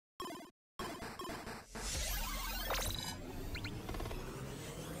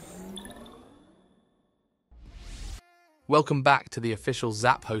Welcome back to the official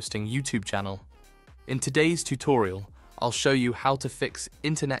ZAP-Hosting YouTube channel. In today's tutorial, I'll show you how to fix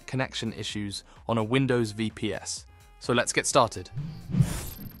internet connection issues on a Windows VPS. So let's get started.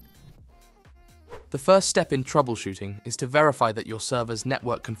 The first step in troubleshooting is to verify that your server's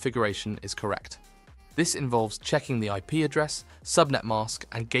network configuration is correct. This involves checking the IP address, subnet mask,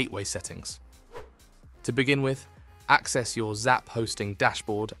 and gateway settings. To begin with, access your ZAP-Hosting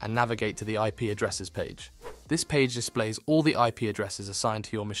dashboard and navigate to the IP addresses page. This page displays all the IP addresses assigned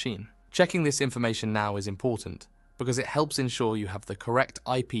to your machine. Checking this information now is important because it helps ensure you have the correct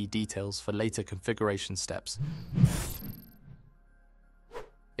IP details for later configuration steps.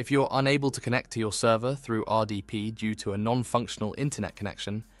 If you're unable to connect to your server through RDP due to a non-functional internet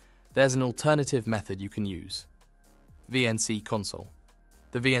connection, there's an alternative method you can use: VNC Console.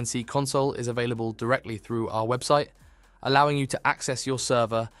 The VNC Console is available directly through our website, allowing you to access your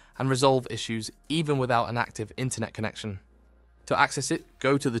server and resolve issues even without an active internet connection. To access it,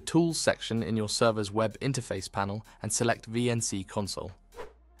 go to the Tools section in your server's web interface panel and select VNC Console.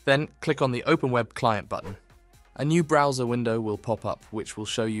 Then click on the Open Web Client button. A new browser window will pop up which will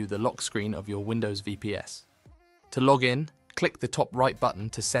show you the lock screen of your Windows VPS. To log in, click the top right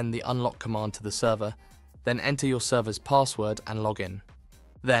button to send the unlock command to the server, then enter your server's password and log in.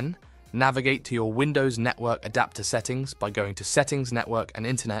 Then, navigate to your Windows Network Adapter settings by going to Settings, Network and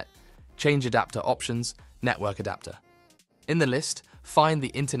Internet, change Adapter Options, Network Adapter. In the list, find the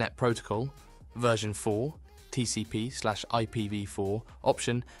Internet Protocol, version 4, TCP/IPv4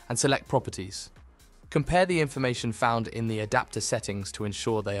 option and select Properties. Compare the information found in the adapter settings to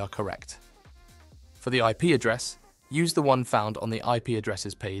ensure they are correct. For the IP address, use the one found on the IP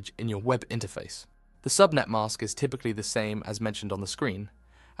addresses page in your web interface. The subnet mask is typically the same as mentioned on the screen,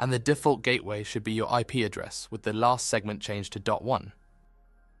 and the default gateway should be your IP address with the last segment changed to .1.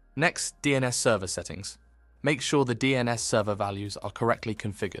 Next, DNS server settings. Make sure the DNS server values are correctly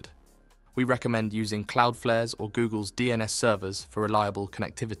configured. We recommend using Cloudflare's or Google's DNS servers for reliable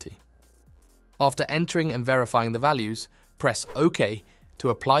connectivity. After entering and verifying the values, press OK to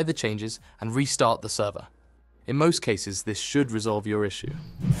apply the changes and restart the server. In most cases, this should resolve your issue.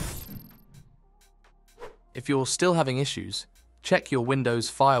 If you're still having issues, check your Windows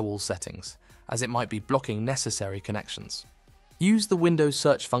Firewall settings, as it might be blocking necessary connections. Use the Windows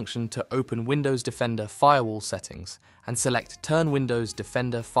search function to open Windows Defender Firewall settings and select Turn Windows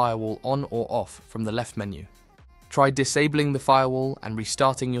Defender Firewall on or off from the left menu. Try disabling the firewall and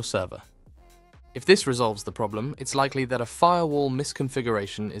restarting your server. If this resolves the problem, it's likely that a firewall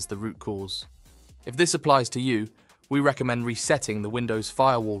misconfiguration is the root cause. If this applies to you, we recommend resetting the Windows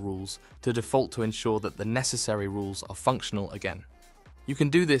Firewall rules to default to ensure that the necessary rules are functional again. You can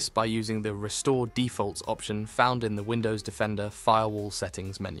do this by using the Restore Defaults option found in the Windows Defender Firewall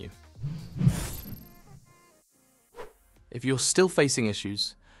settings menu. If you're still facing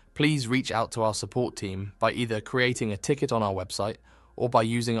issues, please reach out to our support team by either creating a ticket on our website or by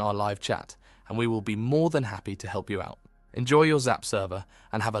using our live chat, and we will be more than happy to help you out. Enjoy your ZAP server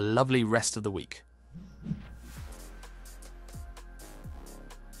and have a lovely rest of the week.